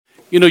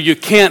You know, you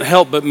can't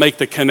help but make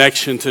the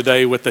connection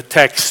today with the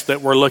text that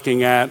we're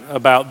looking at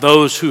about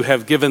those who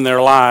have given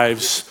their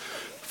lives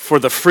for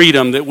the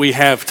freedom that we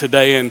have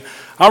today. And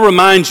I'll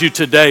remind you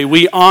today,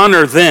 we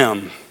honor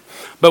them.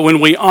 But when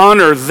we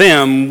honor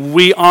them,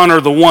 we honor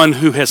the one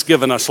who has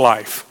given us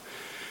life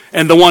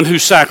and the one who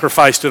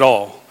sacrificed it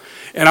all.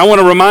 And I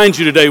want to remind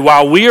you today,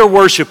 while we are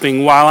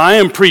worshiping, while I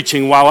am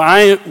preaching,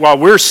 while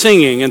we're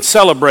singing and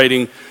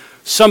celebrating,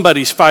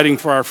 somebody's fighting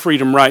for our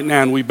freedom right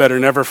now, and we better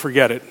never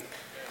forget it.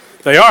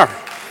 They are.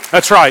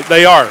 That's right,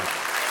 they are.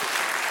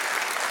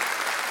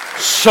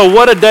 So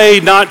what a day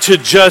not to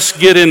just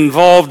get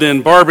involved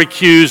in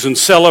barbecues and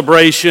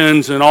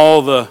celebrations and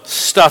all the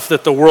stuff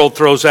that the world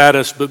throws at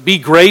us, but be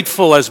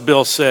grateful, as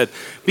Bill said.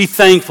 Be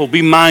thankful,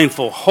 be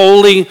mindful,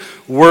 holy,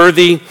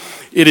 worthy.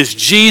 It is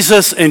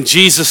Jesus and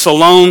Jesus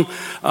alone.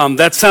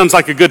 That sounds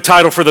like a good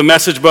title for the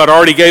message, but I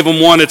already gave them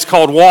one. It's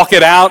called Walk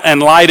It Out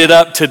and Light It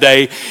Up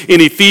today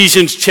in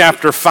Ephesians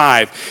chapter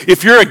 5.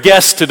 If you're a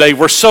guest today,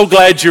 we're so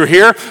glad you're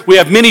here. We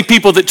have many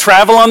people that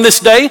travel on this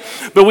day,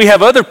 but we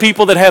have other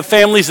people that have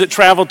families that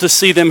travel to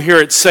see them here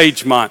at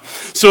Sagemont.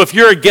 So if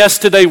you're a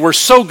guest today, we're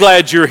so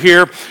glad you're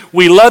here.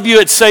 We love you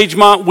at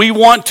Sagemont. We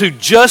want to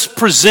just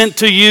present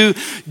to you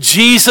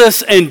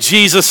Jesus and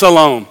Jesus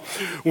alone.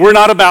 We're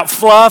not about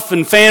fluff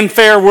and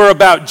fanfare. We're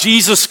about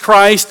Jesus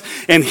Christ,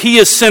 and He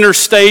is center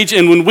stage.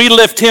 And when we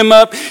lift Him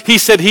up, He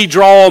said He'd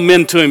draw all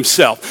men to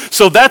Himself.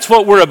 So that's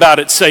what we're about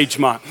at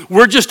Sagemont.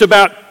 We're just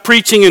about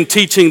preaching and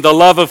teaching the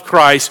love of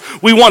Christ.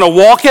 We want to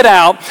walk it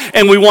out,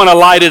 and we want to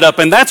light it up.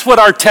 And that's what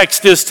our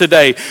text is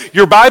today.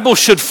 Your Bible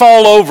should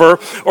fall over,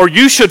 or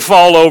you should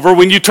fall over,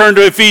 when you turn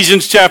to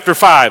Ephesians chapter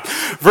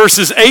 5,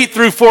 verses 8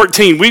 through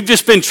 14. We've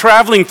just been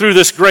traveling through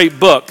this great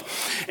book.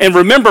 And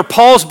remember,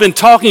 Paul's been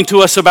talking to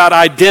us about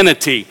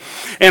identity.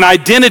 And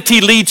identity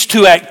leads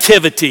to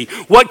activity.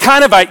 What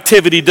kind of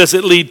activity does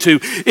it lead to?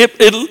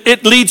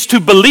 It leads to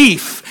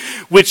belief,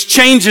 which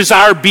changes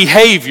our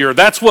behavior.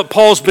 That's what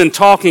Paul's been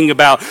talking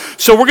about.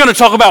 So we're going to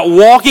talk about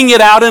walking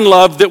it out in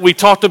love that we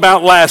talked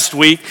about last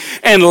week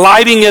and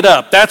lighting it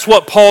up. That's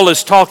what Paul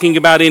is talking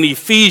about in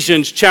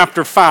Ephesians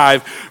chapter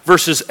 5,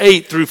 verses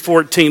 8 through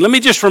 14. Let me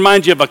just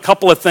remind you of a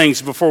couple of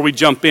things before we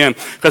jump in,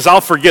 because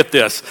I'll forget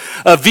this.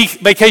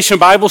 Vacation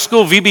Bible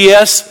School,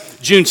 VBS,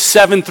 June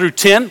 7 through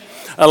 10.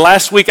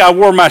 Last week I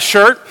wore my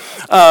shirt.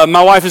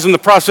 My wife is in the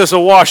process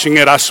of washing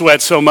it. I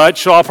sweat so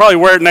much, so I'll probably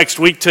wear it next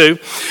week too.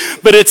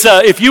 But it's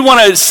if you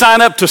want to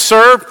sign up to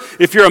serve,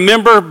 if you're a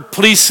member,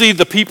 please see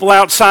the people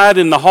outside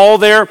in the hall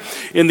there,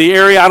 in the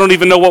area. I don't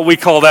even know what we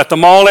call that, the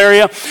mall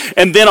area.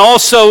 And then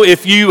also,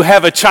 if you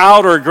have a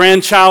child or a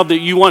grandchild that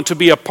you want to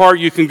be a part,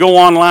 you can go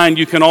online.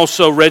 You can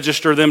also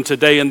register them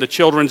today in the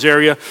children's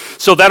area.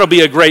 So that'll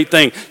be a great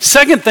thing.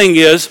 Second thing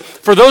is,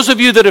 for those of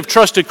you that have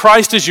trusted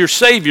Christ as your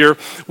Savior,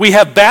 we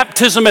have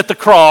baptism at the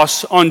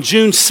cross on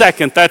June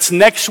 2nd. That's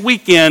next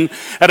weekend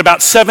at about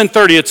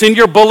 7:30. It's in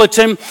your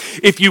bulletin.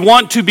 If you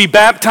want to be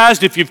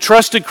baptized, if you've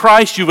trusted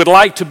Christ, you would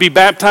like to be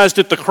baptized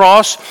at the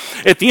cross,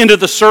 at the end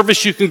of the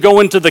service, you can go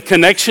into the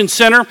Connection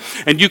Center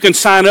and you can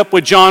sign up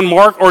with John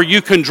Mark, or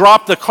you can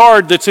drop the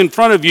card that's in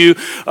front of you.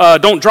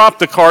 Don't drop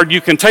the card.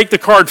 You can take the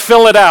card,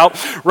 fill it out,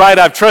 right?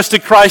 I've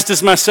trusted Christ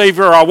as my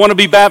Savior, or I want to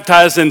be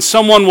baptized, and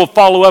someone will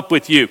follow up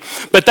with you.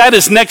 But that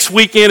is next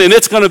weekend, and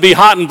it's going to be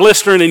hot and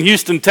blistering in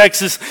Houston,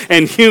 Texas,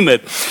 and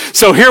humid.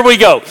 So here we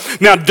go.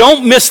 Now,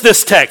 don't miss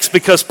this text,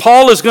 because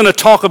Paul is going to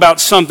talk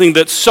about something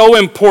that's so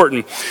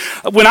important.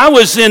 When I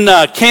was in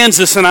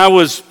Kansas, and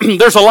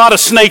there's a lot of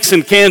snakes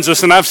in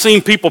Kansas, and I've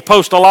seen people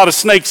post a lot of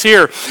snakes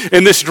here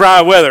in this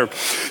dry weather.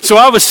 So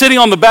I was sitting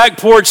on the back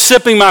porch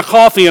sipping my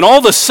coffee, and all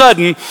of a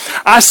sudden,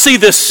 I see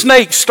this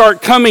snake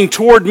start coming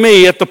toward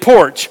me at the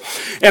porch.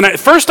 And at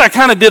first, I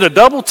kind of did a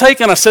double take,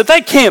 and I said,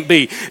 that can't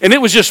be. And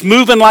it was just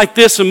moving like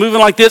this and moving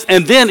like this,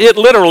 and then it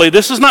literally,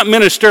 this is not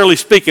ministerially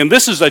speaking,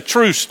 this is a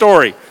true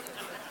story.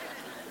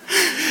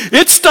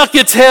 It stuck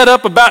its head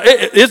up about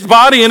its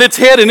body and its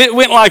head, and it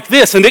went like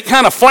this, and it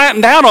kind of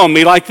flattened out on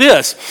me like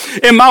this.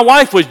 And my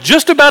wife was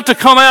just about to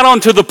come out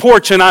onto the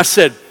porch, and I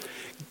said,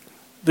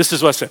 this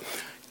is what I said,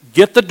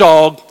 get the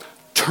dog,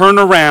 turn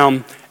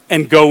around,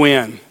 and go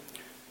in.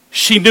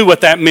 She knew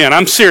what that meant.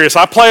 I'm serious.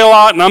 I play a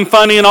lot and I'm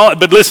funny and all,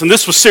 but listen,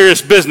 this was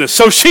serious business.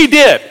 So she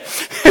did.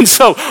 And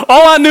so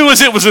all I knew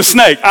is it was a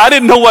snake. I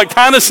didn't know what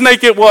kind of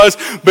snake it was,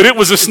 but it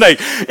was a snake.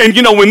 And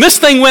you know, when this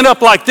thing went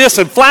up like this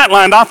and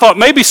flatlined, I thought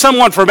maybe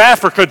someone from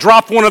Africa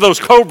dropped one of those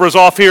cobras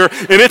off here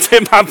and it's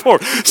hit my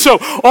porch. So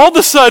all of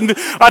a sudden,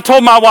 I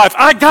told my wife,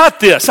 I got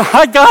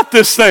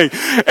this thing.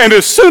 And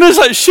as soon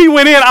as she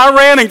went in, I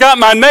ran and got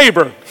my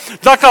neighbor,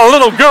 like a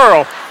little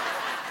girl.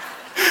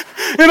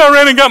 And I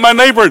ran and got my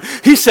neighbor, and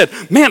he said,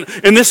 man,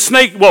 and this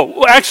snake,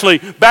 well, actually,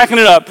 backing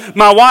it up,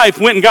 my wife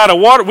went and got a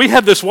water, we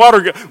had this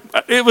water gun,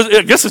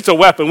 I guess it's a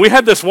weapon. We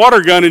had this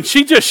water gun, and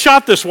she just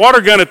shot this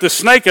water gun at the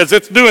snake as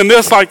it's doing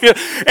this like this,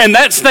 and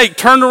that snake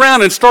turned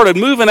around and started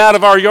moving out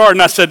of our yard,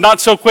 and I said,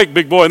 not so quick,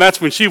 big boy, and that's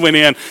when she went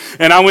in,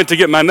 and I went to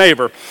get my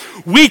neighbor.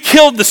 We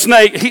killed the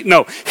snake.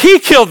 He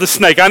killed the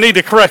snake. I need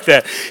to correct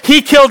that.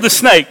 He killed the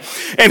snake,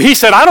 and he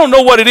said, I don't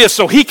know what it is,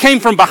 so he came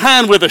from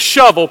behind with a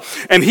shovel,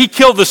 and he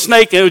killed the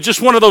snake, and it was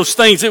just one of those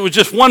things. It was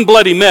just one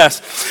bloody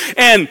mess.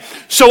 And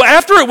so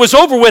after it was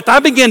over with, I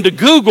began to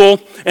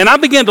Google, and I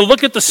began to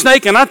look at the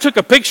snake, and I took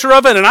a picture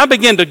of it, and I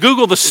began to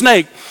Google the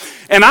snake,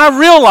 and I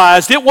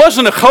realized it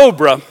wasn't a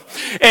cobra.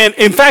 And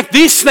in fact,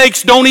 these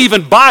snakes don't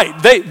even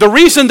bite. The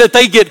reason that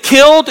they get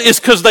killed is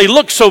because they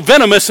look so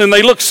venomous and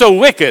they look so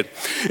wicked.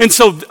 And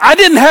so I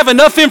didn't have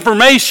enough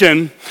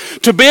information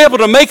to be able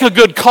to make a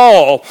good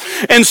call.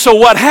 And so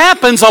what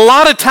happens a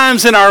lot of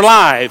times in our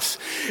lives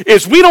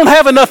is we don't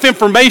have enough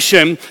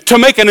information to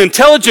make an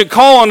intelligent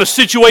call on a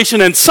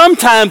situation, and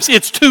sometimes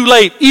it's too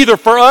late, either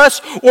for us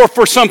or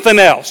for something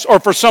else, or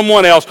for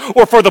someone else,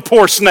 or for the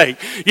poor snake.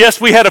 Yes,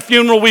 we had a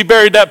funeral, we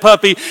buried that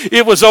puppy,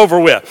 it was over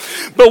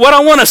with. But what I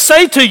want to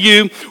say to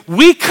you,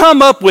 we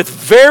come up with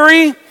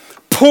very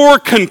poor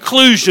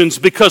conclusions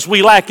because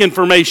we lack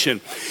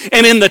information.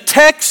 And in the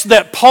text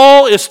that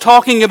Paul is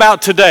talking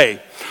about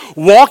today,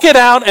 walk it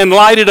out and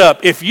light it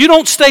up. If you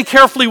don't stay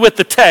carefully with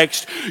the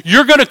text,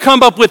 you're going to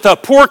come up with a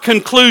poor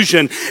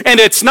conclusion. And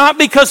it's not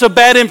because of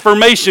bad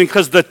information,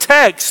 because the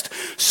text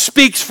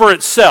speaks for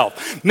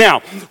itself.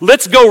 Now,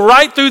 let's go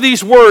right through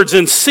these words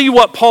and see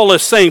what Paul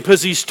is saying,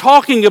 because he's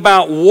talking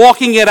about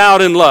walking it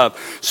out in love.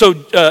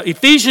 So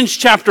Ephesians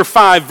chapter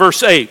 5,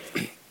 verse 8.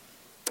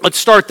 Let's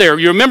start there.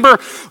 You remember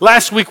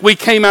last week we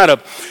came out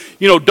of,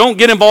 don't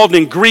get involved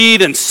in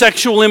greed and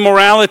sexual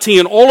immorality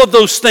and all of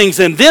those things.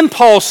 And then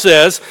Paul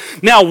says,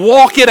 now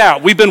walk it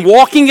out. We've been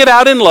walking it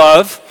out in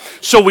love.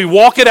 So we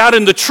walk it out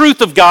in the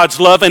truth of God's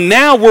love. And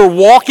now we're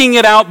walking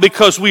it out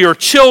because we are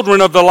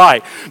children of the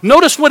light.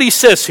 Notice what he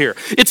says here.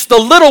 It's the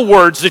little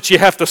words that you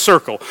have to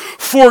circle.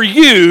 For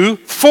you,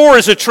 for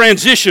is a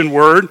transition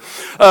word,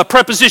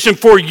 preposition,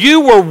 for you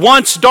were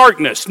once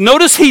darkness.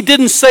 Notice he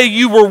didn't say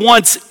you were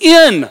once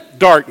in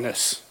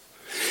darkness.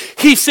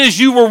 He says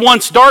you were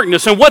once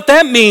darkness. And what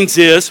that means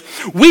is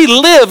we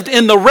lived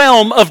in the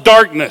realm of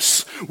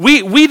darkness.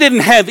 We didn't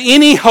have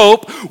any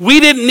hope.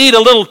 We didn't need a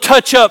little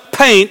touch-up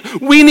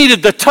paint. We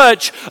needed the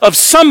touch of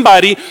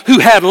somebody who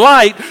had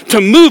light to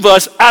move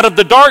us out of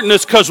the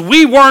darkness, because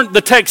we weren't,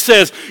 the text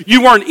says,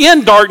 you weren't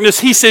in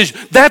darkness. He says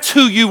that's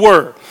who you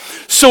were.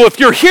 So if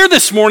you're here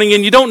this morning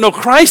and you don't know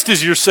Christ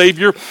as your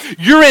Savior,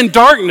 you're in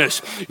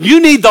darkness. You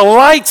need the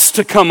lights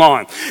to come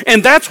on.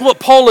 And that's what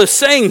Paul is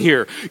saying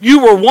here.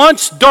 You were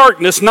once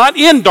darkness, not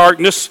in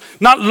darkness,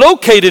 not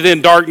located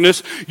in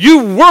darkness.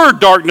 You were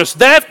darkness.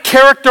 That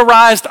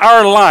characterized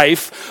our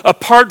life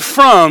apart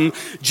from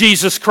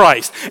Jesus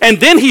Christ. And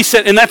then he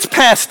said, and that's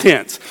past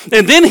tense.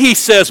 And then he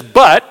says,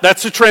 but,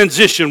 that's a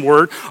transition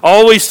word. I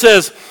always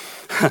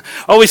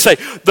say,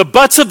 the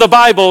butts of the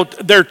Bible,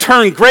 they're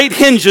turned great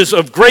hinges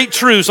of great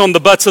truths on the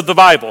butts of the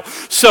Bible.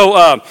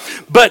 So,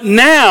 but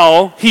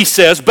now, he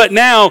says, but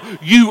now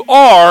you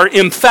are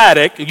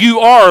emphatic, you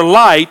are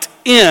light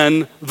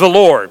in the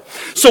Lord.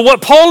 So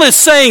what Paul is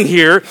saying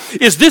here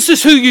is this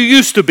is who you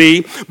used to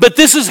be, but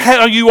this is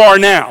how you are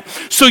now.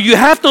 So you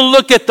have to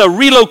look at the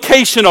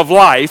relocation of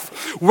life,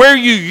 where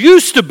you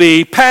used to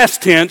be,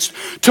 past tense,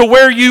 to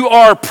where you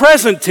are,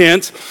 present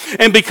tense.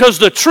 And because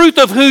the truth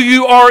of who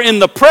you are in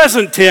the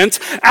present tense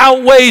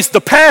outweighs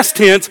the past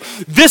tense,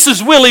 this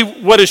is really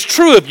what is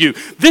true of you.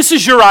 This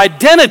is your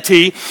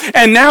identity,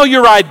 and now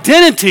your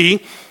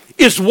identity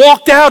is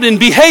walked out in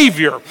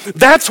behavior.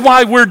 That's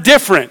why we're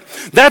different.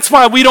 That's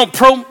why we don't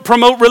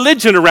promote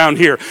religion around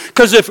here.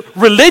 Because if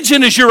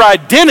religion is your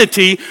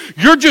identity,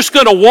 you're just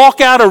going to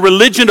walk out a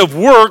religion of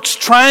works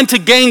trying to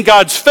gain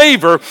God's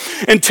favor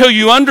until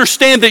you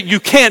understand that you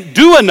can't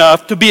do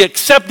enough to be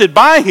accepted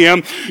by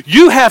Him.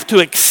 You have to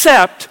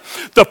accept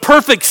the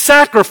perfect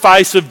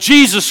sacrifice of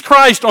Jesus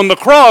Christ on the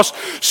cross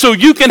so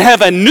you can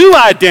have a new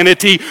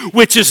identity,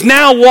 which is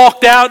now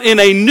walked out in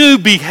a new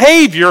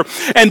behavior,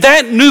 and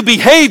that new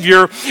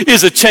behavior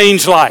is a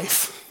changed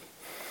life.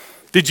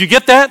 Did you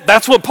get that?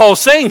 That's what Paul's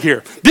saying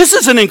here. This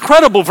is an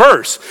incredible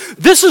verse.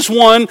 This is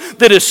one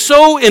that is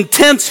so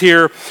intense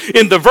here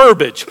in the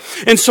verbiage.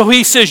 And so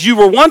he says, you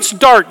were once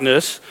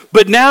darkness,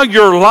 but now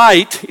you're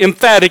light,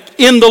 emphatic,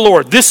 in the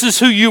Lord. This is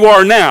who you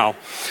are now.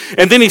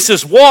 And then he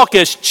says, walk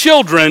as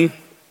children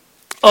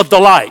of the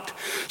light.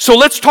 So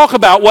let's talk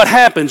about what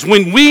happens.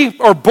 When we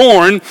are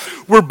born,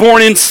 we're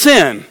born in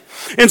sin.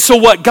 And so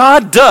what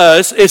God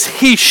does is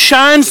He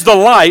shines the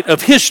light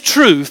of His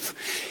truth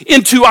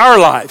into our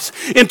lives.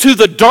 Into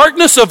the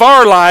darkness of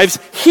our lives,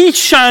 he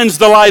shines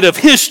the light of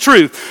his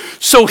truth.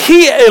 So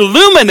he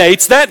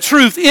illuminates that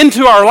truth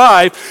into our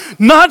life,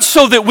 not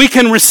so that we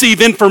can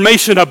receive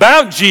information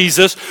about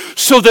Jesus,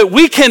 so that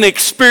we can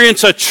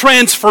experience a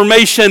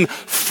transformation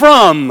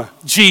from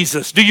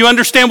Jesus. Do you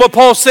understand what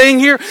Paul's saying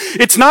here?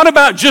 It's not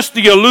about just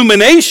the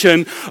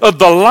illumination of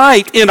the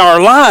light in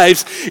our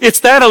lives. It's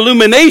that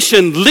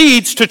illumination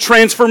leads to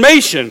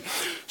transformation.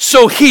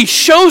 So he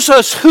shows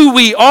us who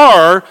we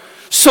are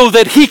so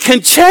that he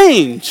can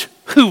change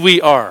who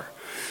we are.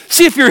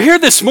 See, if you're here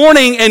this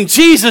morning and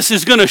Jesus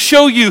is going to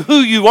show you who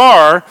you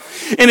are,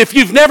 and if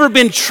you've never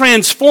been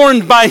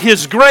transformed by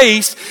his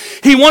grace,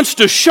 he wants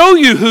to show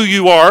you who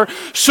you are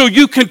so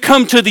you can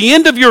come to the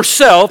end of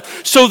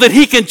yourself so that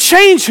he can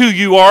change who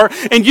you are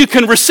and you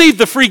can receive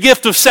the free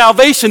gift of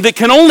salvation that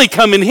can only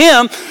come in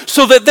him,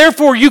 so that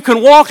therefore you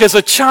can walk as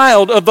a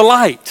child of the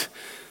light.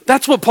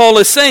 That's what Paul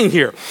is saying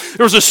here.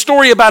 There was a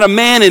story about a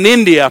man in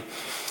India.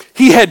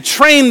 He had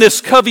trained this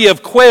covey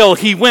of quail.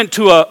 He went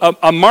to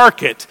a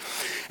market,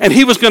 and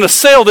he was going to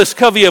sell this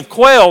covey of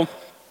quail.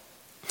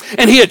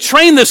 And he had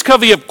trained this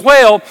covey of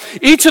quail.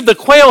 Each of the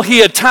quail, he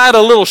had tied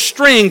a little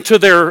string to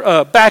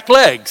their back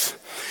legs.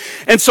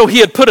 And so he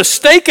had put a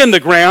stake in the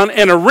ground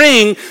and a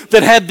ring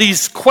that had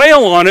these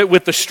quail on it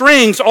with the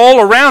strings all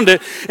around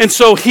it. And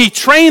so he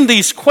trained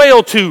these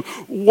quail to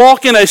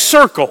walk in a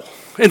circle.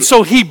 And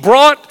so he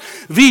brought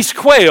these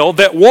quail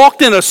that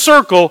walked in a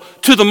circle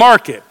to the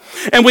market.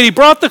 And when he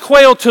brought the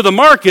quail to the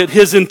market,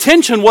 his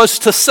intention was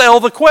to sell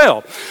the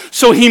quail.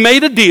 So he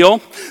made a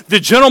deal. The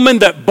gentleman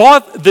that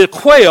bought the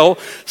quail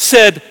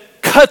said,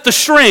 cut the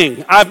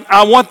string.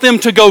 I want them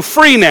to go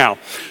free now.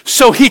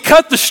 So he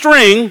cut the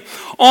string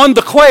on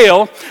the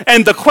quail,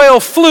 and the quail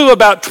flew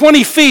about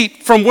 20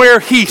 feet from where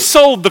he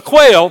sold the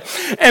quail.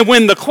 And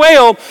when the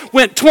quail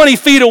went 20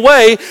 feet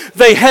away,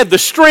 they had the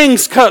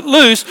strings cut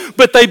loose,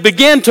 but they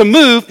began to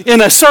move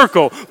in a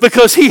circle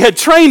because he had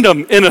trained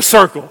them in a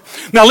circle.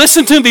 Now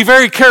listen to me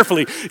very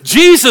carefully.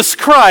 Jesus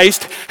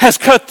Christ has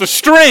cut the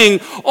string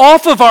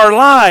off of our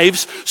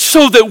lives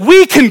so that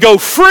we can go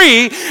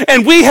free,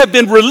 and we have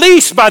been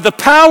released by the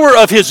power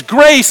of his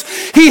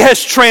grace. He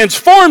has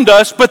transformed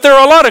us, but there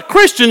are a lot of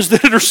Christians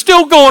that are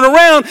still going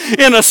around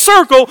in a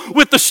circle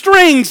with the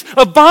strings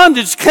of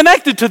bondage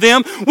connected to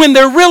them when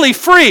they're really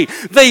free.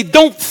 They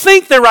don't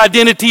think their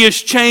identity has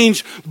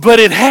changed, but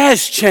it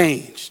has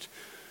changed.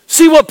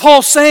 See what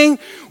Paul's saying?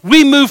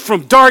 We move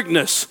from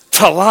darkness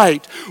to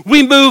light.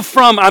 We move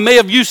from, I may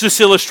have used this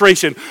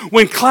illustration,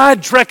 when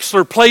Clyde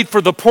Drexler played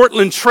for the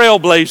Portland Trail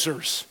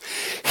Blazers,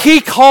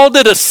 he called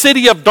it a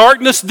city of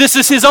darkness. This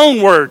is his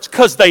own words,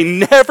 because they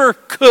never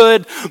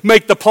could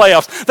make the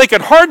playoffs. They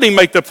could hardly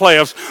make the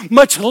playoffs,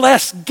 much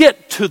less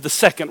get to the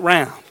second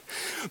round.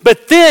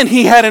 But then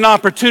he had an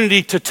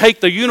opportunity to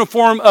take the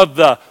uniform of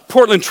the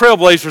Portland Trail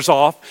Blazers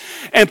off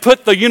and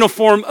put the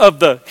uniform of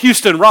the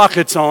Houston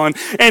Rockets on,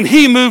 and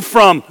he moved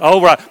from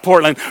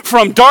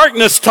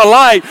darkness to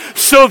light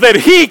so that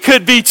he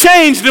could be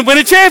changed and win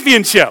a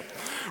championship.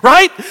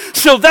 Right?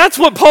 So that's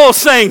what Paul's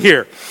saying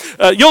here.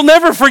 You'll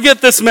never forget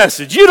this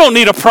message. You don't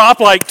need a prop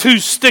like two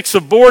sticks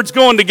of boards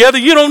going together.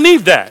 You don't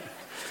need that.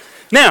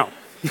 Now,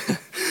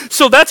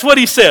 so that's what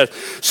he says.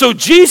 So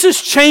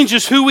Jesus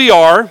changes who we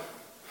are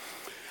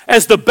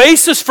as the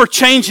basis for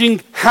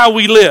changing how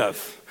we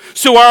live.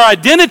 So our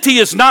identity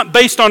is not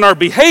based on our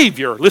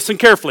behavior, listen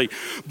carefully,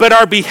 but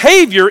our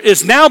behavior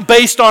is now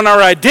based on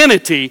our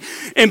identity,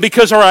 and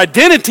because our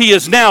identity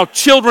is now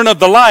children of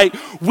the light,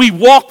 we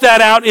walk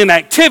that out in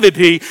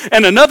activity.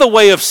 And another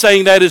way of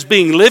saying that is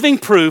being living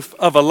proof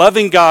of a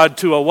loving God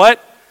to a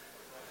what?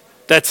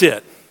 That's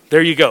it.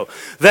 There you go.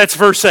 That's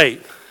verse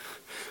 8.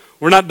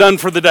 We're not done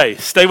for the day.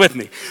 Stay with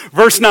me.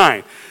 Verse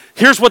 9.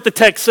 Here's what the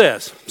text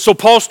says. So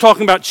Paul's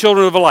talking about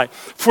children of the light.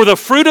 For the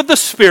fruit of the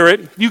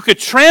Spirit, you could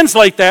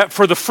translate that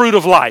for the fruit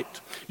of light.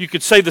 You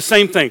could say the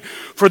same thing.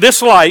 For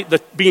this light,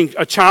 being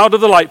a child of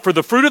the light, for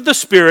the fruit of the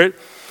Spirit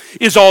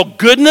is all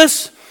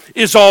goodness,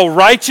 is all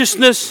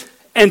righteousness,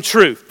 and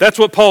truth. That's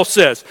what Paul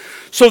says.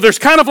 So there's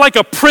kind of like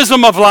a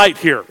prism of light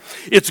here.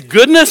 It's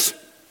goodness,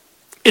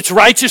 it's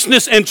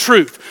righteousness, and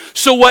truth.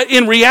 So what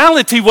in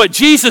reality, what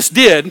Jesus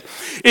did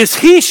is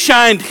he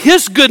shined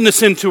his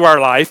goodness into our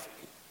life.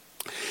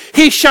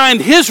 He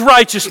shined his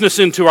righteousness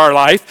into our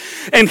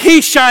life, and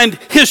he shined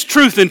his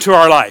truth into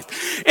our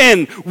life.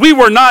 And we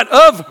were not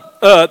of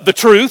the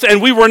truth,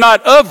 and we were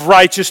not of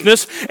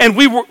righteousness, and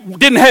we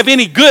didn't have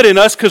any good in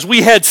us because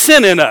we had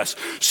sin in us.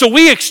 So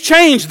we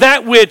exchanged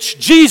that which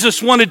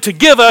Jesus wanted to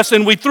give us,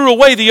 and we threw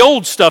away the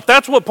old stuff.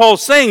 That's what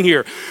Paul's saying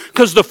here,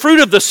 because the fruit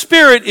of the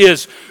Spirit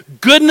is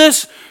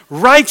goodness,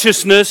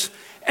 righteousness,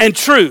 and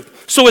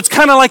truth. So it's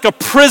kind of like a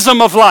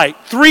prism of light.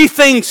 Three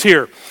things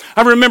here.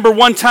 I remember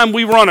one time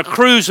we were on a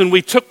cruise and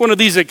we took one of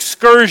these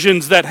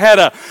excursions that had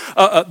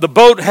the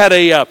boat had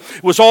it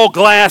was all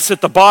glass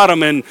at the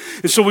bottom. And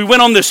so we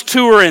went on this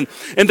tour and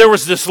there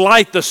was this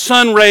light, the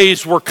sun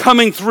rays were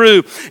coming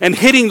through and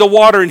hitting the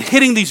water and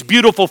hitting these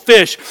beautiful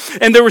fish.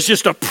 And there was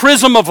just a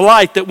prism of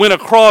light that went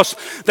across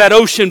that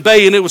ocean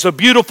bay, and it was a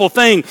beautiful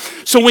thing.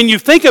 So when you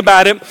think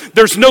about it,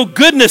 there's no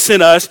goodness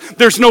in us,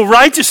 there's no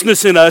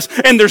righteousness in us,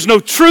 and there's no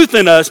truth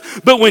in us.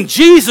 But when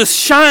Jesus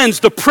shines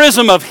the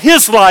prism of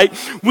his light,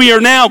 we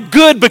are now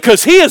good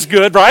because he is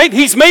good, right?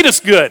 He's made us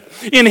good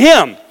in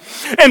him.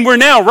 And we're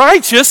now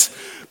righteous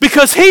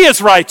because he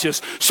is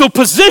righteous. So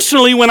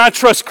positionally, when I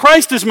trust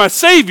Christ as my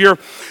Savior,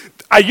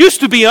 I used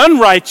to be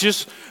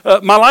unrighteous.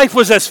 My life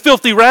was as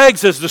filthy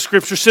rags, as the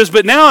scripture says,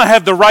 but now I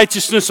have the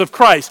righteousness of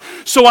Christ.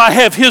 So I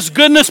have his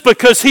goodness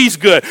because he's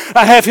good.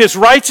 I have his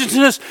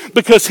righteousness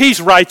because he's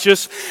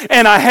righteous.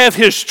 And I have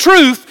his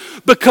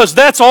truth because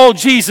that's all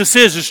Jesus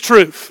is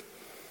truth.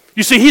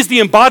 You see, he's the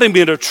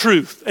embodiment of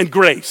truth and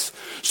grace.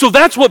 So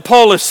that's what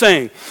Paul is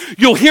saying.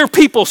 You'll hear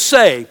people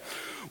say,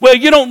 well,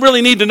 you don't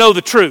really need to know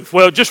the truth.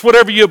 Well, just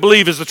whatever you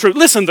believe is the truth.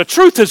 Listen, the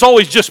truth has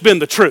always just been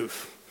the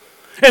truth.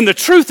 And the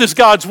truth is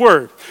God's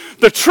word.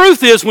 The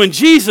truth is when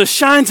Jesus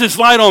shines his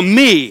light on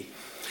me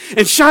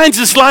and shines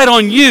his light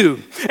on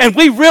you, and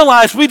we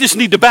realize we just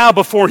need to bow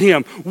before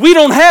him. We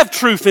don't have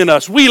truth in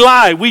us. We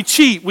lie, we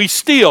cheat, we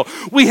steal.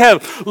 We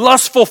have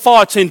lustful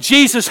thoughts, and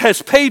Jesus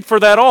has paid for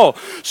that all.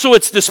 So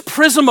it's this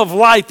prism of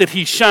light that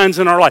he shines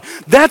in our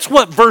life. That's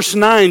what verse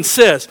 9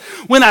 says.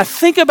 When I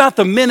think about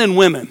the men and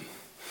women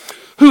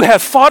who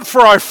have fought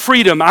for our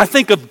freedom, I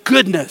think of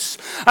goodness,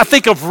 I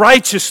think of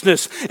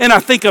righteousness, and I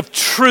think of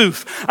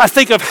truth. I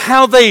think of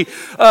how they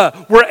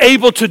were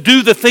able to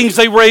do the things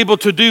they were able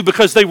to do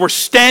because they were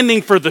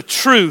standing for the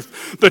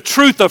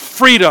truth of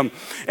freedom.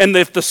 And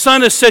if the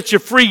Son has set you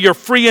free, you're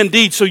free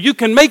indeed. So you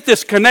can make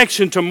this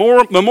connection to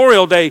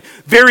Memorial Day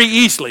very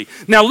easily.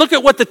 Now look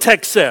at what the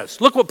text says.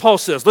 Look what Paul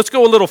says. Let's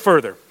go a little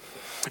further.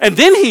 And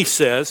then he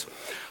says,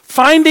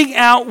 finding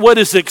out what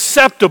is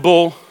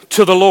acceptable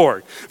to the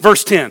Lord.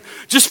 Verse 10,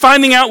 just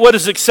finding out what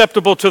is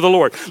acceptable to the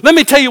Lord. Let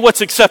me tell you what's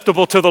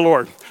acceptable to the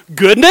Lord.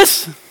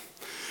 Goodness,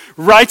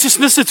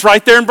 righteousness, it's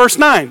right there in verse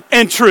 9,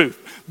 and truth.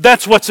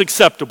 That's what's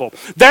acceptable.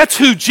 That's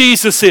who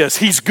Jesus is.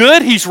 He's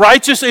good, he's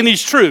righteous, and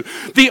he's true.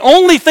 The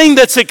only thing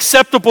that's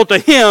acceptable to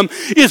him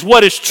is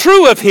what is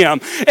true of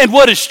him. And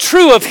what is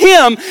true of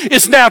him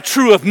is now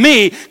true of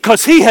me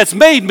because he has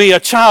made me a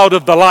child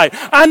of the light.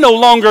 I no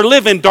longer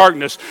live in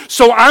darkness.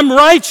 So I'm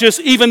righteous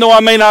even though I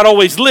may not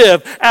always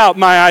live out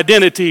my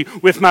identity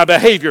with my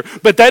behavior.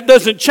 But that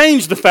doesn't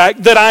change the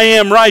fact that I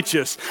am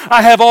righteous.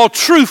 I have all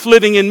truth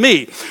living in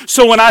me.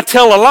 So when I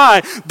tell a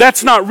lie,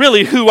 that's not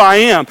really who I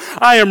am.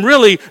 I am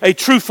really a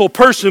truthful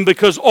person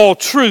because all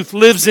truth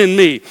lives in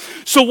me.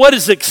 So what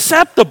is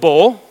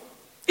acceptable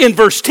in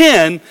verse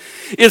 10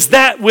 is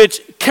that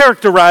which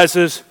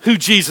characterizes who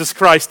Jesus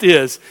Christ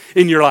is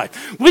in your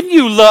life. Wouldn't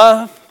you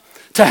love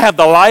to have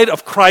the light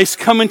of Christ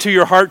come into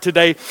your heart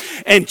today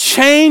and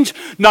change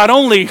not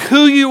only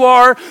who you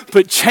are,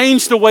 but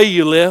change the way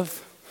you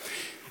live?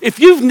 If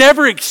you've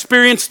never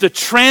experienced the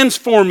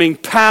transforming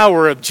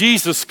power of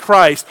Jesus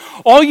Christ,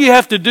 all you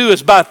have to do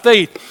is by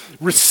faith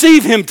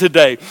receive him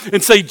today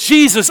and say,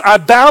 Jesus, I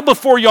bow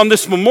before you on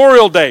this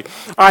Memorial Day.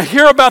 I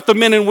hear about the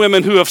men and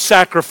women who have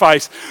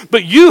sacrificed,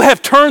 but you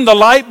have turned the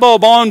light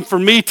bulb on for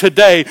me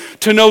today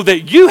to know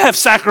that you have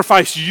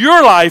sacrificed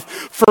your life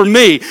for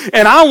me.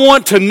 And I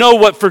want to know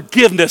what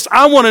forgiveness,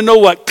 I want to know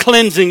what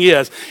cleansing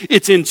is.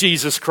 It's in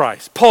Jesus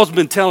Christ. Paul's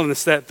been telling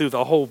us that through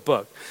the whole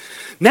book.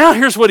 Now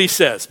here's what he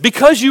says.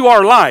 Because you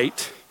are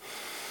light,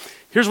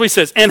 here's what he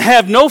says, and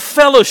have no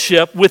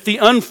fellowship with the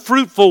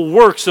unfruitful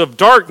works of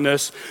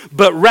darkness,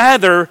 but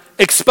rather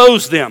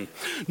expose them.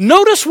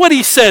 Notice what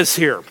he says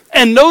here,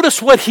 and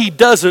notice what he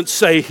doesn't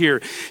say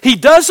here. He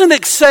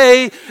doesn't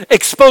say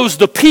expose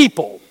the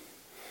people,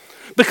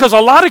 because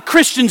a lot of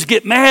Christians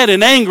get mad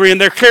and angry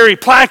and they carry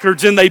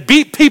placards and they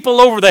beat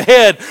people over the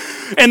head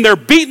and they're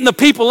beating the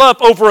people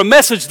up over a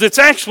message that's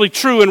actually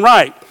true and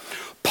right.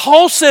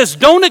 Paul says,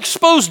 don't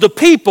expose the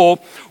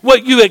people.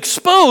 What you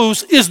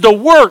expose is the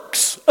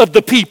works of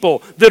the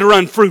people that are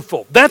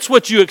unfruitful. That's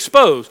what you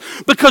expose.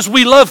 Because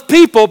we love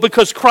people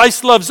because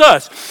Christ loves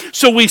us.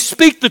 So we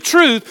speak the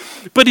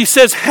truth, but he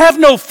says, have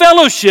no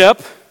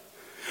fellowship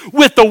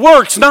with the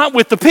works, not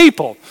with the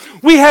people.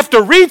 We have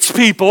to reach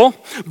people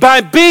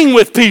by being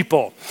with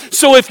people.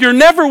 So if you're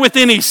never with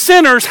any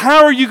sinners,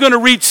 how are you going to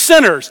reach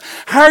sinners?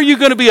 How are you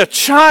going to be a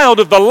child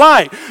of the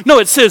light? No,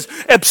 it says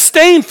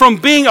abstain from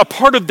being a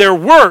part of their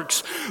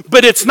works.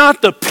 But it's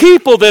not the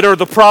people that are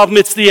the problem,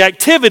 it's the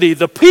activity.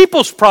 The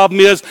people's problem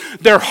is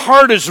their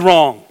heart is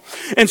wrong.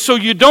 And so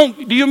do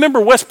you remember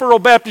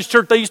Westboro Baptist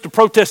Church? They used to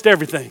protest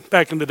everything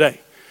back in the day.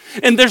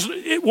 And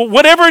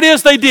whatever it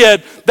is they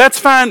did, that's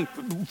fine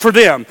for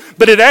them.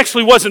 But it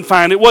actually wasn't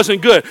fine. It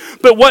wasn't good.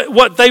 But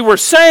what they were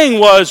saying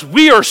was,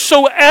 we are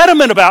so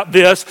adamant about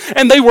this,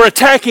 and they were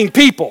attacking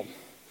people.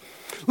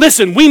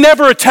 Listen, we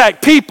never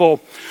attack people,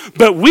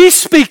 but we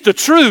speak the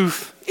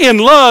truth in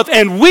love,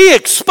 and we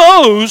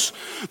expose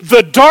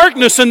the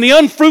darkness and the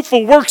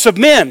unfruitful works of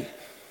men.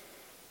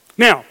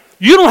 Now,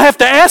 you don't have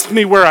to ask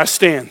me where I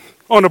stand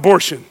on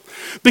abortion,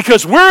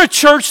 because we're a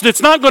church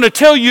that's not going to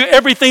tell you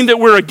everything that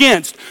we're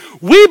against.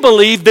 We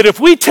believe that if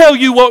we tell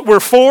you what we're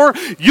for,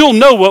 you'll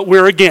know what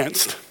we're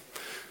against.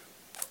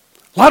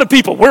 A lot of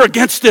people, we're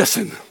against this,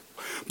 and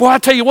boy, I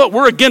tell you what,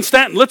 we're against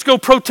that, and let's go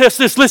protest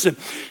this. Listen,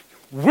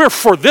 we're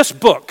for this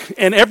book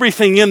and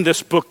everything in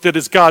this book that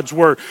is God's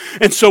word.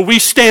 And so we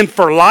stand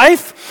for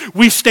life.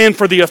 We stand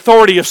for the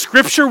authority of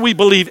Scripture. We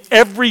believe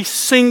every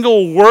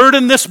single word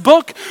in this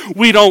book.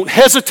 We don't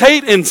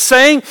hesitate in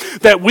saying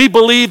that we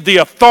believe the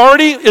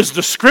authority is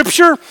the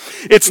Scripture.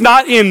 It's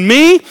not in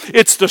me,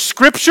 it's the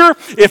Scripture.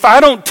 If I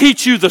don't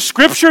teach you the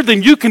Scripture,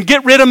 then you can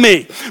get rid of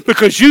me,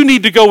 because you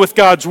need to go with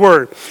God's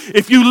word.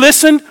 If you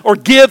listen or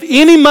give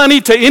any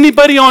money to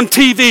anybody on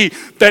TV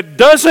that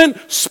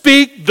doesn't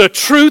speak the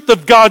truth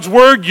of God's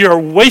word, you're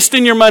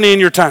wasting your money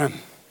and your time.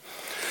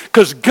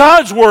 Because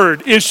God's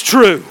word is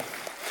true.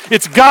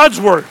 It's God's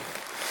word.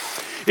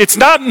 It's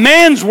not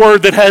man's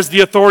word that has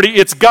the authority,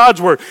 it's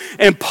God's word.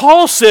 And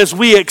Paul says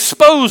we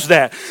expose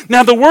that.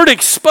 Now, the word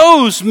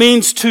expose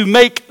means to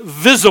make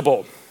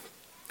visible.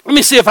 Let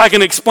me see if I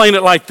can explain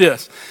it like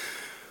this.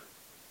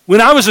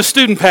 When I was a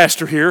student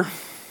pastor here,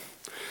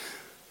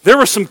 there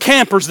were some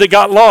campers that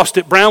got lost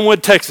at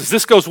Brownwood, Texas.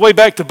 This goes way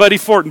back to Buddy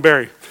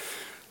Fortenberry.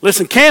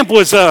 Listen, camp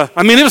was, it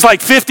was like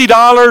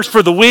 $50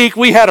 for the week.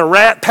 We had a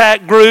rat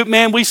pack group.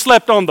 Man, we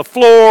slept on the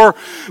floor.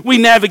 We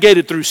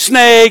navigated through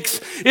snakes.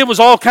 It was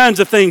all kinds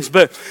of things.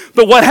 But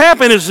what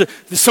happened is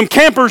some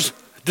campers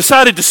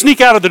decided to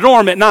sneak out of the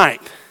dorm at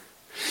night.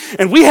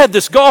 And we had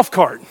this golf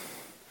cart.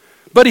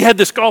 Buddy had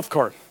this golf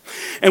cart.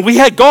 And we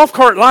had golf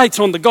cart lights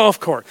on the golf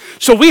cart.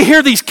 So we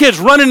hear these kids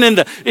running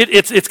into,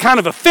 it's kind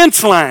of a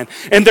fence line.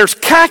 And there's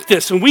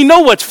cactus, and we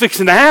know what's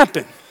fixing to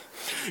happen.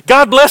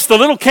 God bless the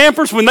little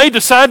campers when they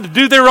decide to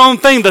do their own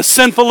thing, the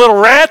sinful little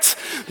rats.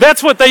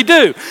 That's what they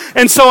do.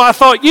 And so I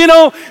thought,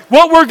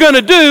 what we're going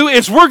to do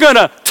is we're going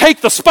to take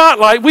the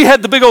spotlight. We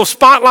had the big old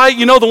spotlight,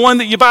 the one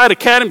that you buy at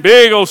Academy,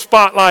 big old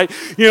spotlight,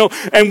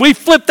 and we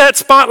flipped that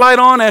spotlight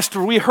on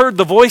after we heard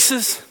the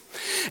voices.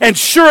 And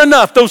sure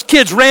enough, those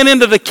kids ran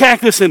into the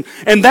cactus, and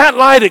that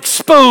light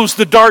exposed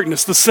the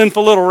darkness, the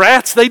sinful little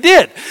rats. They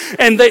did.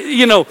 And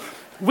they,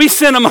 we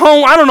sent them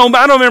home. I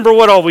don't remember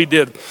what all we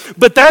did.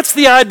 But that's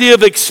the idea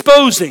of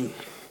exposing.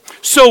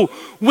 So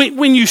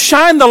when you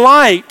shine the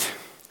light,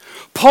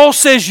 Paul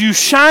says you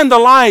shine the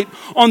light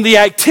on the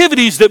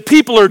activities that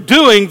people are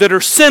doing that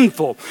are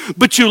sinful.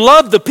 But you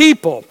love the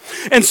people.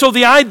 And so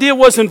the idea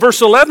was in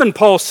verse 11,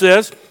 Paul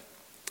says,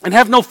 and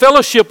have no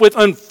fellowship with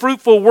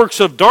unfruitful works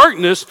of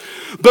darkness,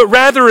 but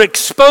rather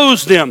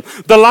expose them.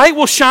 The light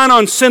will shine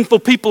on sinful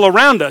people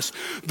around us.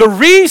 The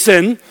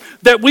reason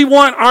that we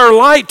want our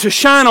light to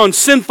shine on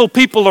sinful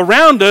people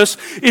around us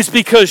is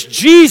because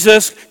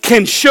Jesus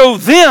can show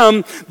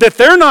them that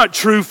they're not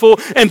truthful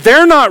and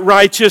they're not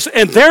righteous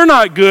and they're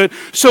not good.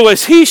 So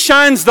as he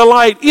shines the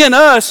light in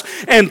us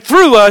and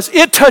through us,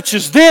 it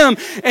touches them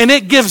and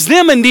it gives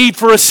them a need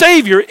for a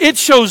Savior. It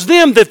shows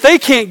them that they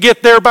can't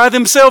get there by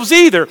themselves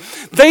either.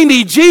 They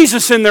need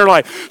Jesus in their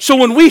life. So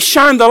when we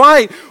shine the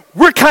light,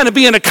 we're kind of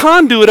being a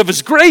conduit of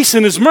his grace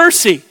and his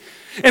mercy.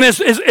 And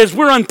as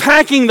we're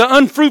unpacking the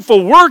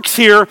unfruitful works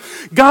here,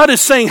 God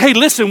is saying, hey,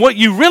 listen, what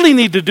you really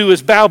need to do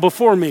is bow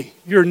before me.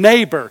 Your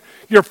neighbor,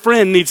 your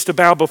friend needs to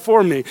bow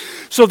before me.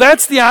 So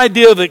that's the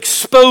idea of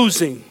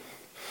exposing.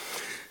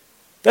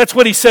 That's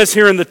what he says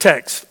here in the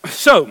text.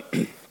 So,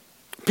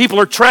 people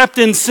are trapped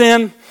in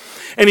sin,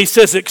 and he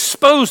says,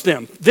 expose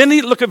them. Then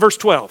look at verse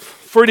 12.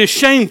 For it is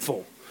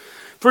shameful.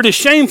 For it is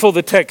shameful,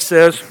 the text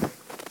says.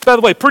 By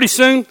the way, pretty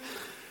soon,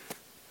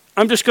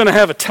 I'm just going to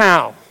have a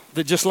towel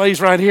that just lays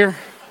right here,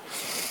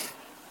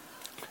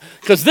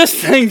 because this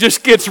thing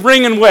just gets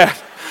wringing wet.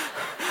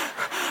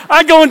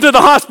 I go into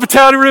the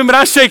hospitality room and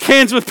I shake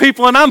hands with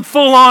people and I'm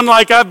full on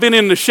like I've been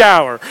in the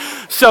shower.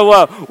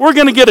 So we're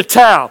going to get a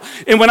towel.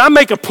 And when I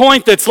make a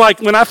point that's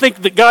like, when I think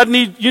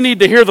that you need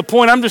to hear the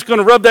point, I'm just going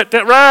to rub that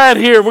right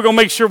here. We're going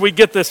to make sure we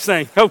get this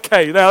thing.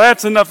 Okay, now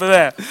that's enough of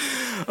that.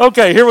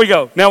 Okay, here we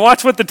go. Now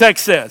watch what the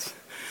text says.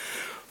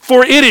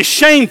 For it is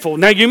shameful.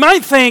 Now you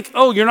might think,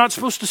 oh, you're not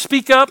supposed to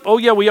speak up. Oh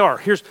yeah, we are.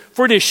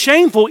 For it is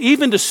shameful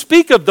even to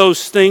speak of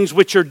those things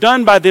which are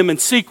done by them in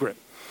secret.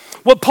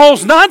 What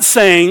Paul's not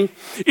saying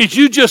is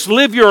you just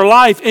live your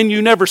life and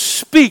you never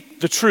speak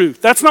the truth.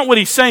 That's not what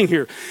he's saying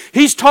here.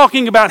 He's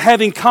talking about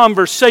having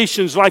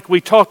conversations like we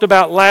talked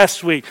about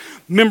last week.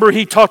 Remember,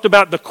 he talked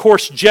about the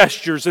coarse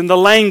gestures and the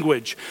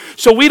language.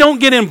 So we don't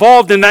get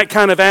involved in that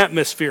kind of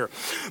atmosphere.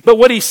 But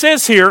what he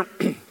says here,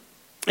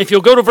 if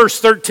you'll go to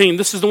verse 13,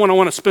 this is the one I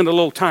want to spend a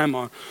little time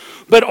on.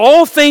 But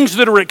all things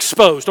that are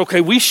exposed, okay,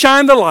 we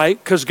shine the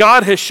light because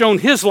God has shown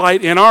his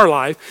light in our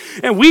life,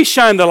 and we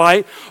shine the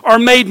light, are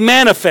made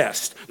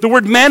manifest. The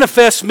word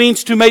manifest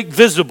means to make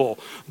visible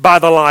by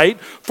the light,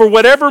 for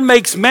whatever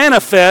makes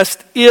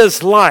manifest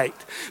is light.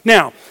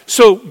 Now,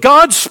 so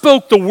God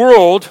spoke the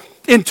world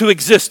into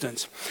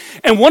existence.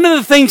 And one of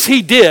the things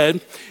he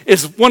did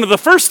is, one of the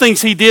first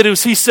things he did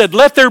is he said,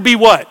 let there be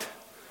what?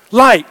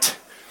 Light.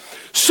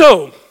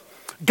 So,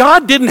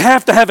 God didn't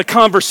have to have a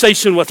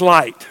conversation with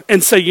light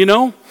and say, you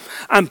know,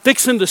 I'm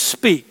fixing to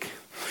speak.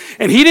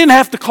 And he didn't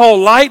have to call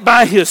light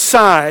by his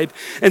side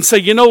and say,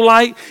 you know,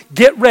 light,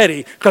 get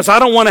ready, because I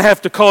don't want to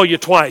have to call you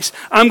twice.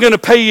 I'm going to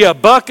pay you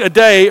 $1 a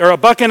day or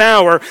 $1 an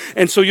hour,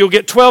 and so you'll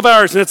get 12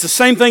 hours, and it's the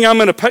same thing I'm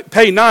going to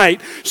pay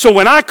night. So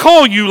when I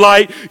call you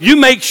light, you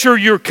make sure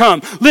you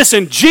come.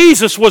 Listen,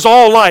 Jesus was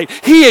all light.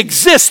 He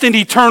exists in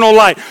eternal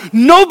light.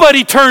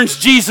 Nobody turns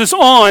Jesus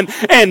on,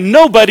 and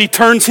nobody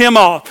turns him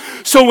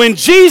off. So when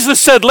Jesus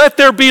said, let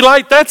there be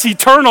light, that's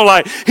eternal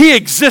light. He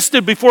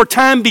existed before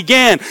time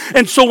began.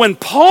 And so when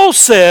Paul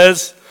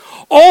says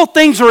all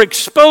things are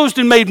exposed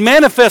and made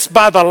manifest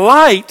by the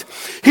light,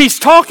 he's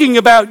talking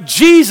about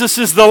Jesus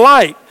is the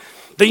light.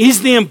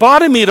 He's the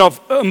embodiment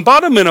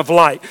of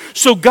light.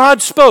 So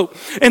God spoke.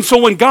 And so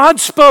when God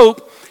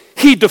spoke,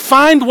 he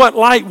defined what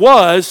light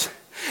was,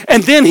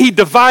 and then he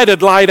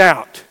divided light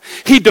out.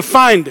 He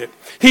defined it.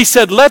 He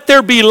said, let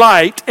there be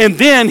light, and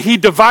then he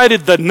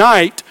divided the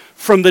night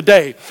from the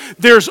day.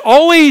 There's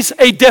always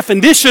a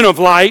definition of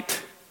light,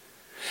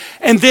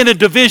 and then a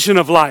division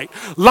of light.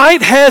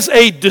 Light has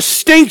a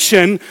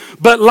distinction,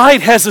 but light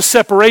has a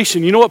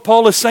separation. You know what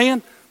Paul is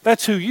saying?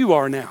 That's who you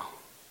are now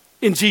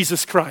in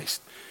Jesus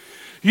Christ.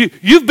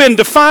 You've been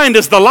defined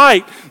as the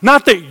light,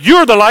 not that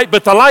you're the light,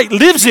 but the light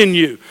lives in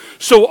you.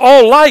 So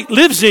all light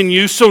lives in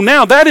you, so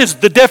now that is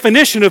the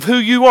definition of who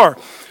you are.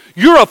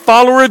 You're a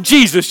follower of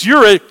Jesus.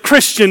 You're a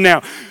Christian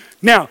now.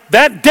 Now,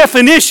 that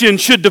definition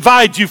should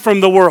divide you from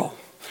the world.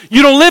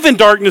 You don't live in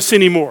darkness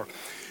anymore.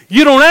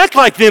 You don't act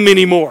like them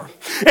anymore.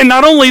 And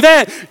not only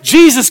that,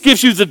 Jesus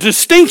gives you the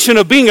distinction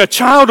of being a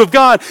child of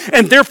God,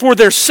 and therefore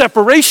there's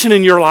separation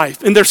in your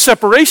life, and there's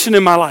separation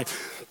in my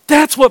life.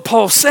 That's what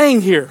Paul's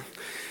saying here.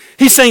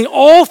 He's saying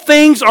all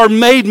things are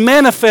made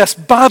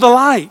manifest by the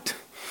light.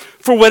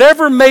 For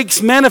whatever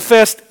makes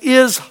manifest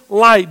is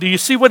light. Do you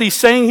see what he's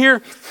saying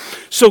here?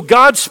 So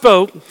God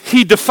spoke,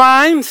 he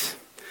defines,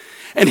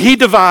 and he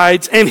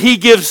divides, and he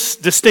gives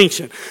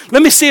distinction.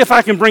 Let me see if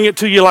I can bring it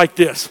to you like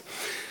this.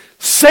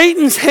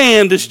 Satan's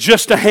hand is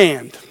just a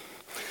hand.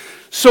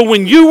 So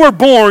when you were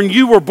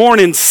born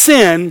in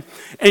sin,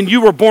 and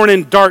you were born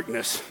in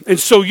darkness. And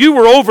so you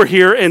were over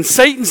here, and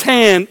Satan's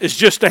hand is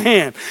just a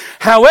hand.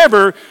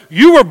 However,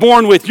 you were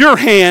born with your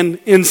hand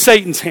in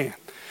Satan's hand.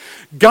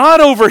 God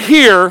over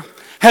here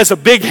has a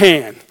big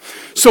hand.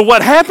 So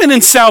what happened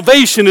in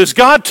salvation is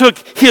God took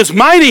his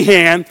mighty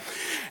hand,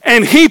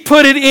 and he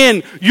put it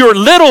in your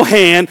little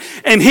hand,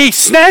 and he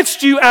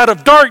snatched you out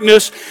of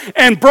darkness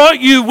and brought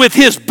you with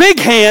his big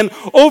hand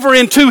over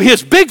into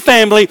his big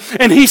family,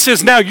 and he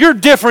says, now you're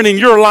different in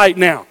your light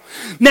now.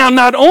 Now,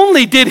 not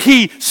only did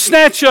he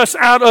snatch us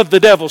out of the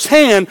devil's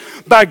hand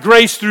by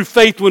grace through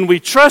faith when we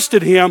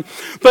trusted him,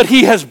 but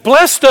he has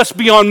blessed us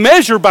beyond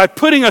measure by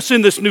putting us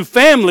in this new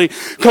family,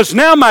 because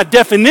now my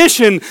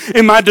definition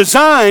and my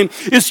design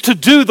is to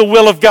do the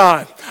will of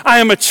God. I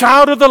am a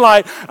child of the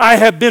light. I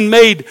have been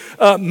made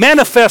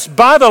manifest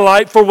by the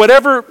light, for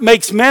whatever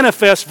makes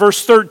manifest,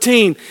 verse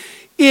 13,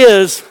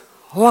 is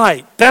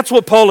light. That's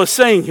what Paul is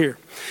saying here.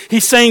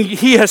 He's saying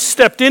he has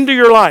stepped into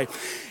your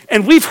life.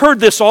 And we've heard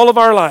this all of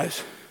our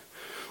lives.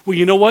 Well,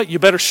 you know what? You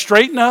better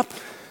straighten up.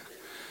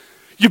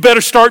 You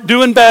better start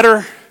doing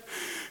better.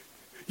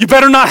 You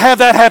better not have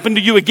that happen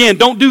to you again.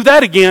 Don't do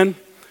that again.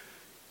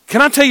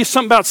 Can I tell you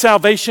something about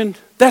salvation?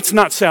 That's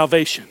not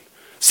salvation.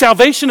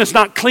 Salvation is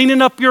not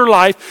cleaning up your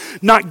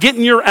life, not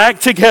getting your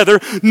act together,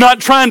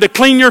 not trying to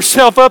clean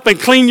yourself up and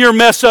clean your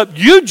mess up.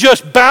 You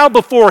just bow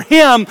before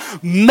him,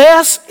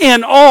 mess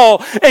and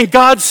all, and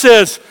God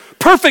says,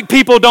 perfect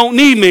people don't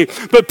need me,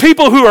 but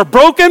people who are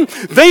broken,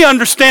 they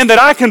understand that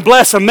I can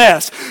bless a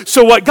mess.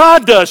 So what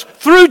God does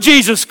through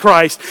Jesus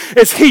Christ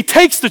is he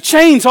takes the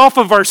chains off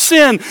of our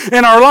sin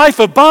and our life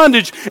of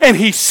bondage, and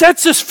he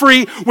sets us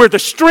free where the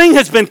string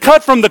has been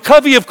cut from the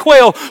covey of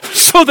quail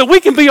so that we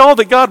can be all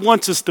that God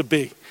wants us to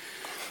be.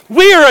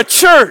 We are a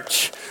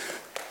church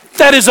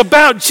that is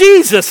about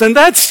Jesus, and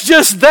that's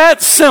just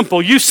that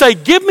simple. You say,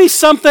 give me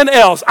something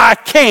else. I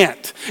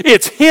can't.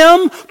 It's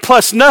him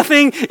plus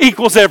nothing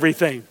equals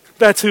everything.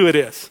 That's who it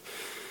is.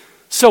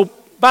 So,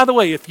 by the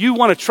way, if you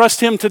want to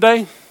trust him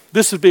today,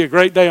 this would be a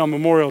great day on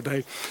Memorial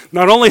Day.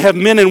 Not only have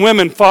men and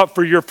women fought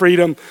for your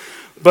freedom,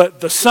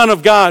 but the Son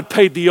of God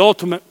paid the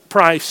ultimate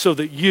price so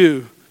that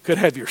you could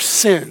have your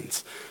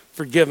sins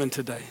forgiven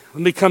today.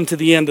 Let me come to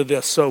the end of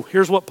this. So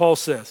here's what Paul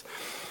says.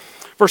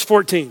 Verse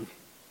 14.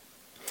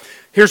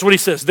 Here's what he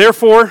says.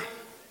 Therefore,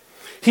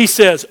 he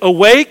says,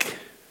 awake,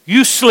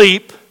 you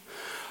sleep,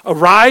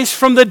 arise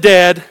from the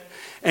dead,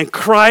 and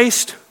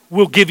Christ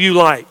will give you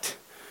light.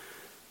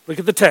 Look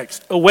at the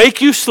text.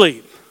 Awake, you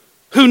sleep.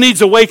 Who needs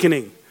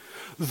awakening?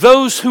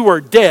 Those who are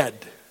dead.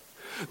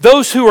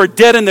 Those who are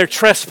dead in their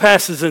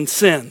trespasses and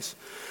sins.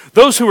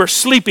 Those who are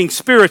sleeping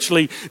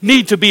spiritually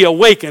need to be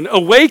awakened.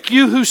 Awake,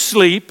 you who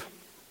sleep.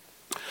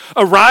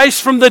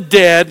 Arise from the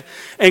dead,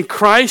 and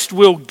Christ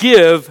will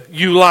give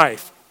you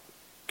life.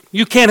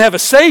 You can't have a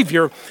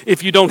Savior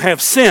if you don't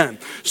have sin.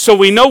 So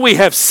we know we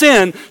have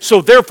sin, so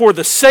therefore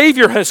the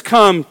Savior has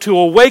come to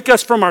awake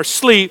us from our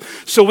sleep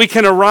so we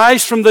can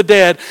arise from the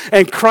dead,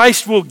 and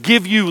Christ will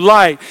give you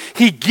light.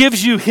 He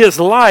gives you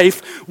His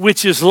life,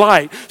 which is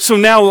light. So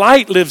now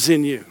light lives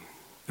in you,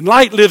 and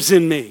light lives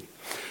in me.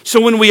 So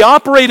when we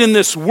operate in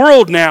this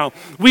world now,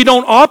 we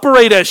don't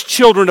operate as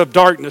children of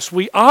darkness.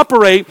 We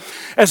operate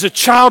as a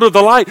child of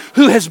the light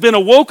who has been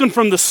awoken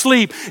from the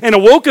sleep and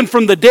awoken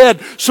from the dead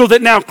so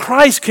that now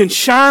Christ can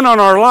shine on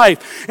our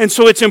life. And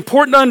so it's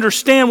important to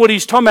understand what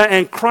he's talking about,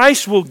 and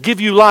Christ will give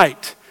you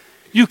light.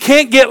 You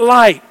can't get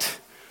light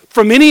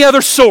from any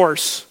other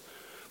source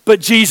but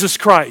Jesus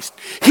Christ.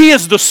 He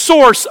is the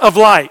source of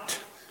light.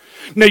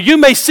 Now, you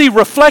may see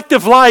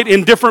reflective light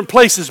in different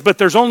places, but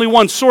there's only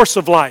one source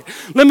of light.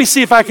 Let me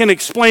see if I can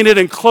explain it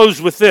and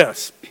close with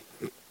this.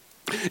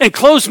 And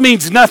close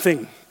means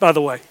nothing, by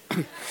the way.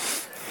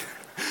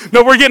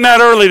 No, we're getting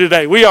out early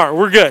today.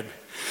 We're good.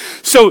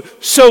 So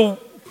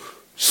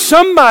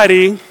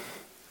somebody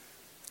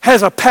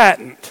has a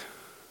patent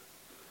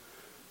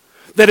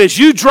that as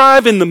you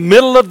drive in the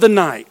middle of the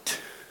night,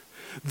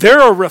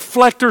 there are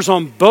reflectors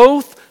on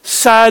both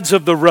sides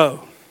of the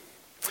road.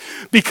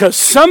 Because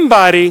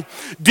somebody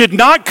did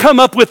not come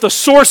up with the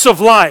source of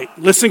light.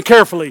 Listen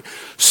carefully.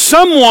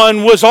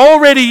 Someone was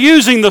already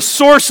using the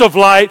source of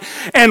light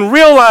and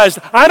realized,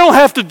 I don't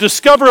have to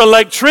discover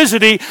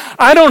electricity.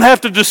 I don't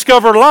have to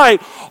discover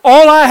light.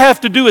 All I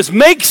have to do is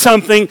make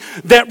something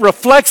that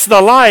reflects the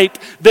light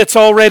that's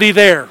already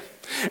there.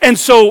 And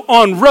so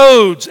on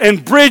roads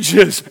and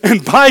bridges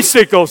and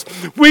bicycles,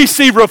 we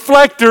see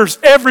reflectors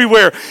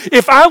everywhere.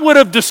 If I would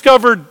have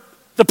discovered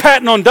the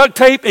patent on duct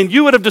tape and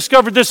you would have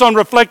discovered this on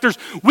reflectors,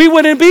 we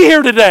wouldn't be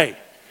here today.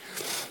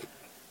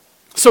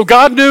 So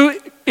God knew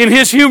in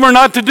his humor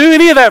not to do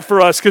any of that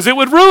for us because it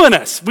would ruin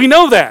us. We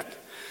know that.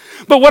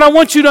 But what I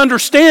want you to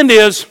understand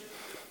is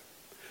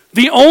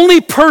the only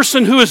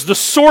person who is the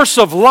source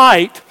of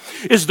light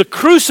is the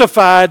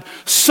crucified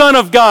Son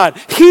of God.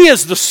 He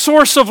is the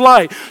source of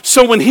light.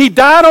 So when he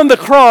died on the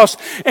cross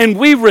and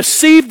we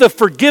received the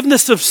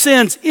forgiveness of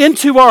sins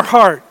into our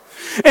heart,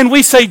 and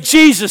we say,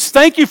 Jesus,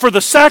 thank you for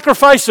the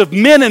sacrifice of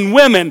men and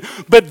women,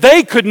 but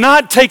they could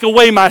not take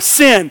away my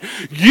sin.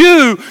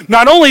 You,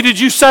 not only did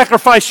you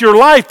sacrifice your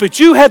life, but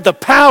you had the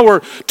power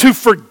to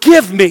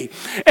forgive me.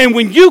 And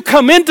when you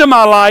come into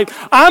my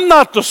life, I'm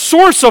not the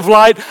source of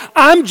light.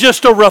 I'm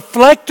just a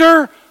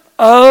reflector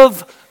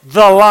of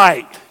the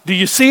light. Do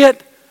you see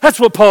it? That's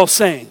what Paul's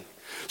saying.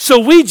 So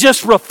we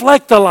just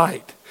reflect the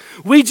light.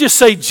 We just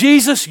say,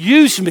 Jesus,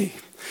 use me.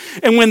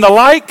 And when the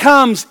light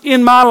comes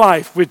in my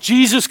life, when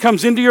Jesus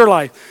comes into your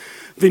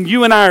life, then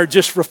you and I are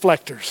just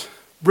reflectors.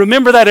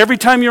 Remember that every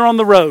time you're on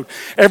the road.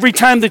 Every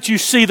time that you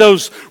see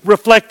those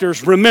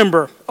reflectors,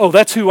 remember, oh,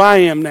 that's who I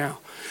am now.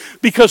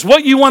 Because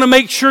what you want to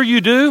make sure you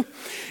do,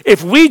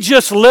 if we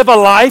just live a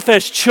life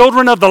as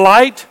children of the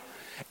light,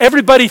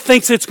 everybody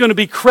thinks it's going to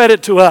be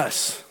credit to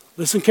us.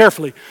 Listen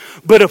carefully.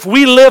 But if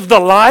we live the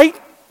light,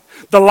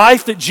 the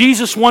life that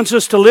Jesus wants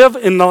us to live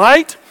in the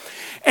light,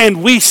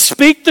 and we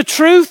speak the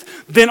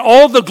truth, then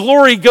all the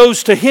glory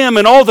goes to him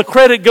and all the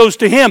credit goes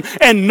to him.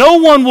 And no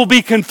one will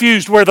be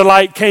confused where the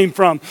light came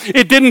from.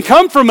 It didn't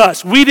come from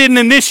us. We didn't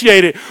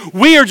initiate it.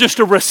 We are just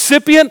a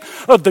recipient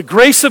of the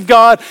grace of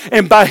God.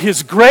 And by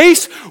his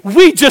grace,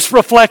 we just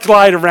reflect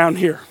light around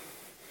here.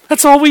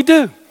 That's all we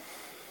do.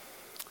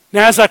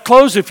 Now, as I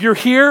close, if you're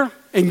here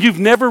and you've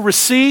never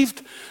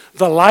received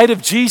the light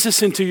of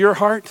Jesus into your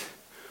heart,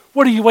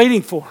 what are you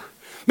waiting for?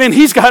 Man,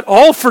 he's got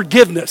all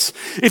forgiveness.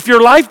 If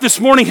your life this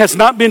morning has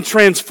not been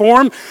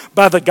transformed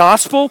by the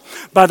gospel,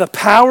 by the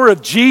power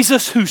of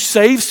Jesus who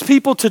saves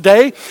people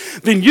today,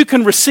 then you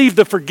can receive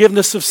the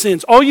forgiveness of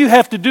sins. All you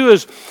have to do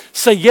is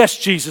say, yes,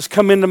 Jesus,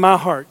 come into my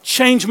heart.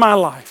 Change my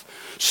life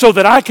so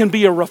that I can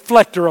be a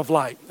reflector of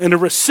light and a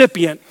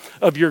recipient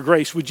of your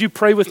grace. Would you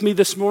pray with me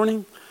this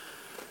morning?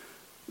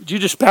 Would you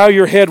just bow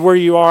your head where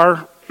you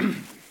are?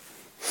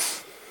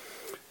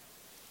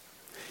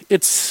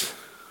 It's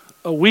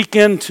a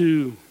weekend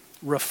to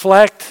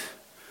reflect.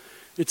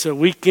 It's a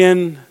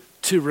weekend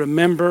to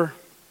remember.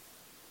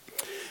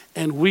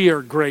 And we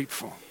are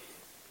grateful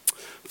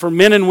for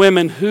men and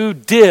women who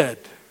did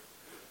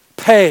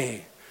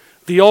pay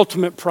the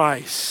ultimate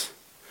price.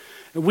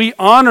 And we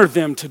honor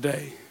them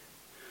today.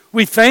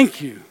 We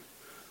thank you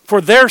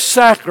for their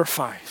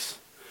sacrifice.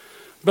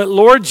 But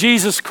Lord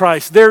Jesus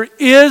Christ, there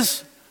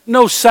is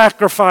no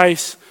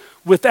sacrifice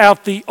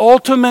without the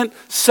ultimate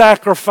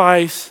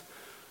sacrifice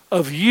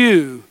of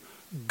you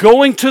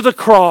going to the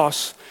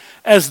cross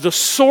as the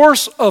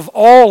source of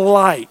all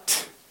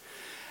light.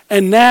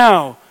 And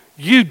now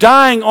you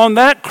dying on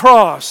that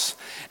cross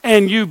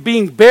and you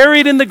being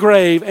buried in the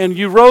grave and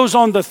you rose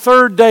on the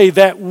third day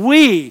that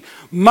we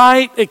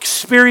might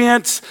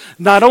experience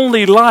not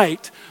only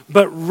light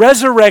but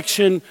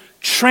resurrection,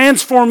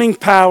 transforming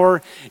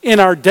power in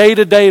our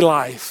day-to-day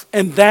life.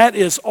 And that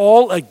is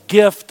all a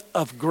gift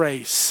of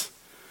grace.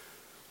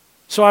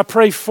 So I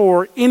pray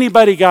for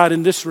anybody, God,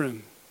 in this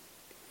room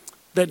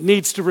that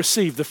needs to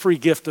receive the free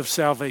gift of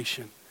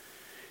salvation.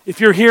 If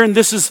you're here and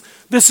this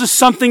is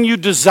something you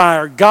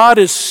desire, God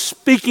is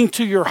speaking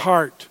to your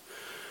heart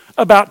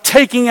about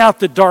taking out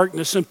the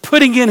darkness and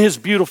putting in His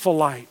beautiful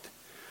light,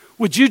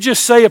 would you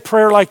just say a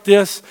prayer like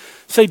this?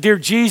 Say, "Dear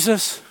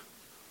Jesus,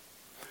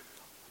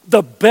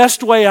 the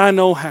best way I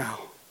know how,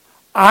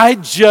 I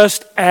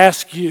just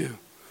ask you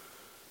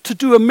to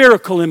do a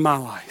miracle in my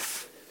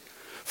life.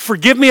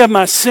 Forgive me of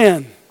my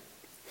sin.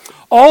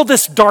 All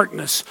this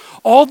darkness,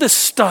 all this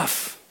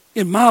stuff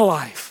in my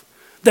life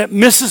that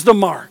misses the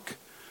mark,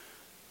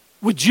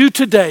 would you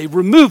today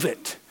remove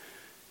it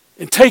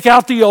and take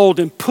out the old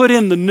and put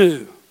in the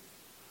new?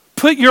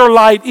 Put your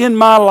light in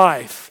my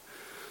life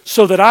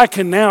so that I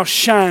can now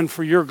shine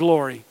for your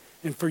glory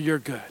and for your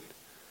good."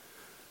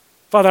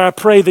 Father, I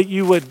pray that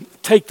you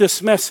would take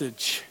this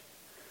message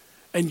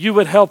and you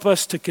would help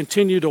us to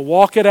continue to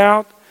walk it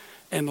out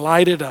and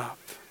light it up.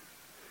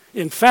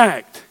 In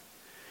fact,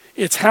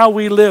 it's how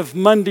we live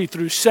Monday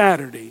through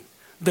Saturday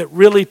that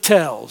really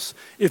tells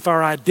if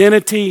our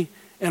identity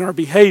and our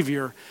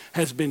behavior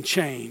has been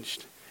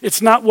changed.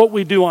 It's not what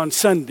we do on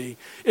Sunday.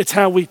 It's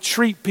how we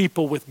treat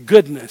people with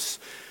goodness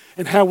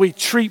and how we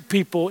treat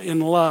people in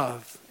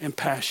love and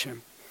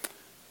passion.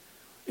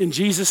 In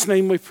Jesus'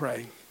 name we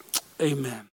pray. Amen.